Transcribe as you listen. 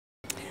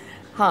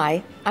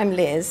Hi, I'm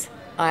Liz.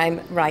 I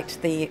write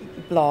the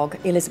blog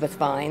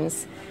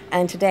Elizabethsvines,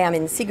 and today I'm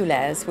in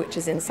Sigoules, which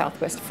is in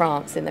southwest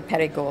France in the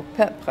Perigord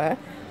Pourpre,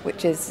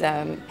 which is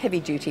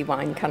heavy-duty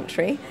wine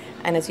country.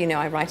 And as you know,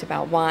 I write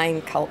about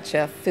wine,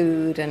 culture,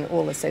 food, and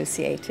all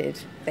associated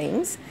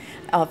things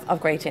of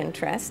great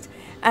interest.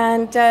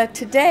 And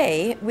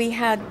today we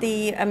had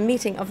the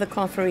meeting of the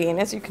Confrerie, and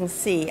as you can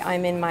see,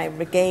 I'm in my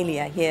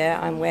regalia here.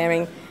 I'm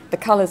wearing the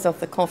colors of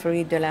the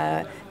Confrerie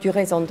du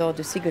Raison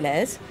de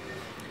Sigoules.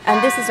 And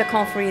this is a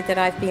confrerie that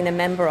I've been a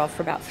member of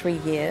for about 3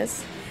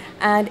 years.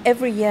 And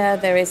every year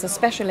there is a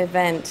special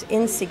event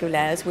in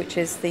Sigoulès, which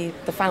is the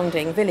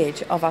founding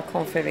village of our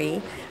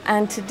confrerie.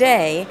 And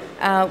today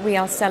we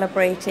are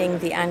celebrating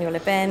the annual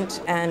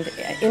event and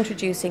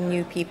introducing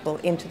new people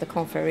into the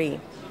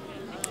confrerie.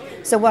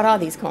 So what are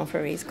these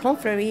confreries?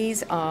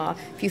 Confreries are,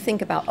 if you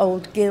think about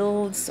old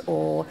guilds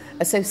or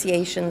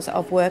associations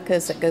of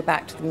workers that go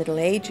back to the Middle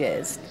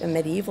Ages and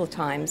medieval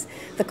times,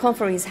 the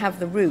confreries have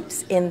the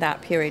roots in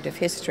that period of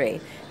history.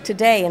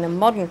 Today, in a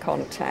modern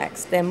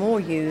context, they're more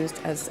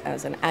used as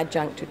an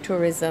adjunct to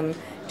tourism,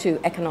 to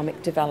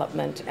economic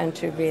development, and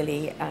to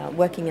really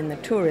working in the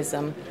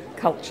tourism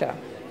culture.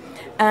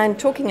 And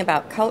talking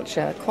about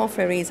culture,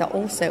 confreries are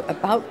also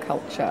about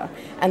culture,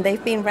 and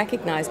they've been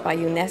recognized by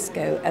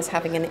UNESCO as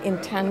having an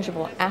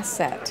intangible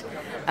asset.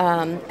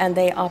 And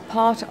they are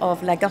part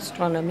of la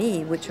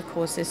gastronomie, which of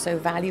course is so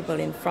valuable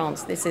in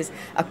France. This is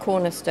a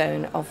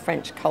cornerstone of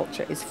French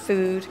culture, is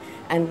food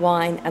and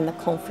wine, and the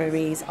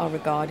confreries are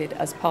regarded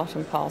as part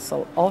and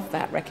parcel of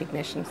that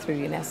recognition through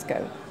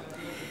UNESCO.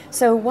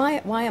 So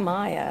why am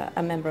I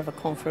a member of a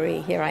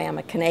confrerie? Here I am,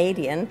 a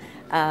Canadian,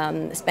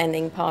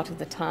 spending part of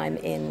the time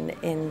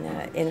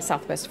in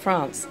southwest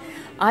France.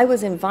 I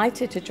was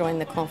invited to join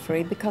the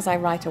confrerie because I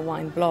write a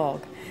wine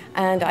blog,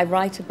 and I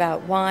write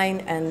about wine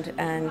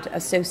and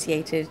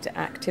associated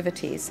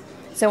activities.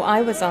 So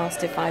I was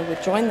asked if I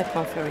would join the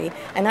confrerie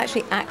and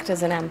actually act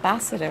as an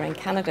ambassador in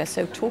Canada,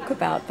 so talk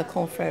about the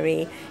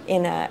confrerie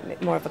in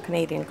more of a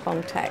Canadian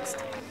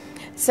context.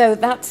 So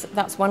that's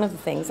one of the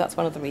things, that's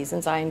one of the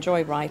reasons I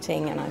enjoy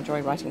writing, and I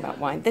enjoy writing about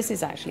wine. This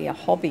is actually a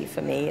hobby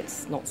for me.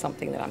 It's not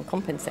something that I'm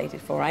compensated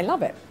for. I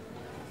love it.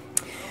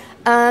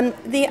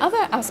 The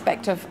other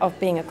aspect of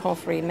being a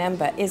confrerie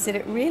member is that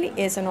it really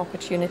is an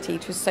opportunity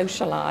to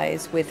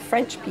socialize with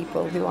French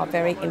people who are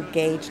very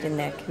engaged in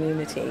their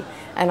community.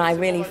 And I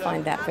really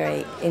find that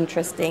very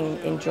interesting,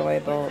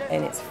 enjoyable,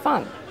 and it's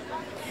fun.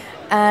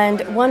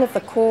 And one of the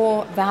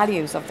core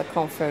values of the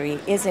confrerie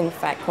is, in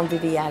fact,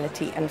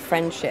 conviviality and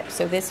friendship.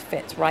 So this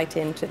fits right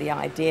into the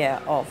idea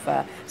of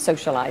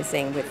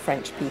socializing with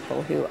French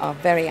people who are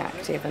very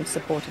active and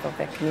supportive of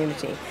their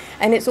community.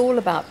 And it's all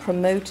about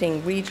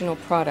promoting regional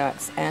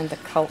products and the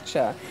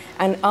culture.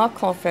 And our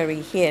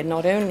confrerie here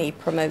not only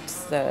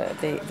promotes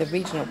the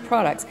regional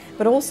products,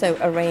 but also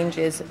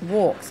arranges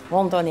walks,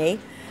 randonnées,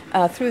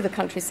 through the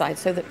countryside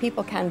so that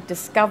people can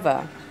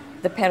discover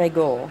the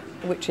Perigord,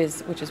 which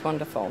is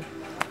wonderful.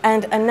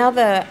 And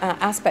another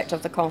aspect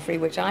of the confrerie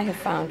which I have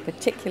found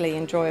particularly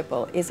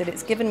enjoyable is that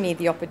it's given me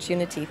the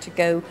opportunity to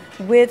go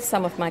with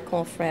some of my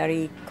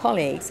confrerie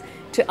colleagues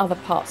to other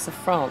parts of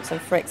France.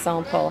 And for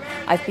example,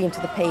 I've been to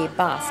the Pays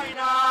Basque.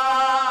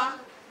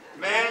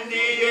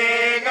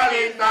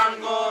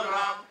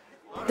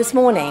 This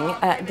morning,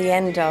 at the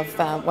end of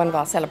one of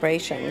our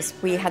celebrations,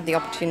 we had the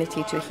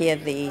opportunity to hear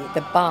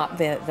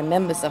the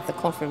members of the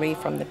confrerie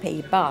from the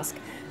Pays Basque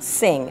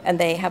sing, and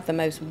they have the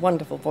most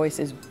wonderful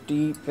voices,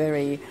 deep,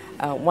 very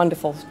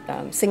wonderful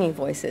singing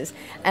voices.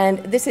 And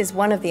this is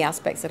one of the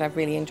aspects that I've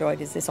really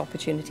enjoyed, is this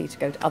opportunity to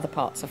go to other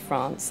parts of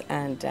France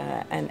and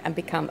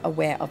become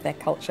aware of their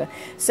culture.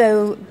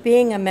 So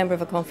being a member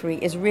of a confrerie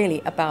is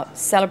really about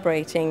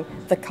celebrating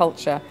the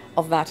culture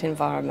of that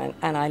environment,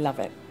 and I love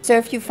it. So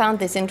if you found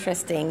this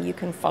interesting, you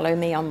can follow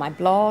me on my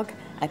blog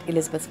at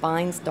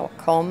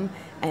elizabethsvines.com,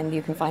 and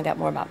you can find out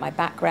more about my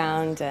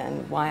background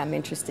and why I'm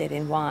interested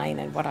in wine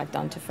and what I've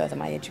done to further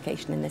my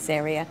education in this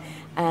area.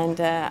 And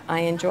I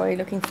enjoy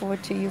looking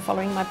forward to you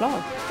following my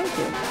blog. Thank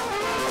you.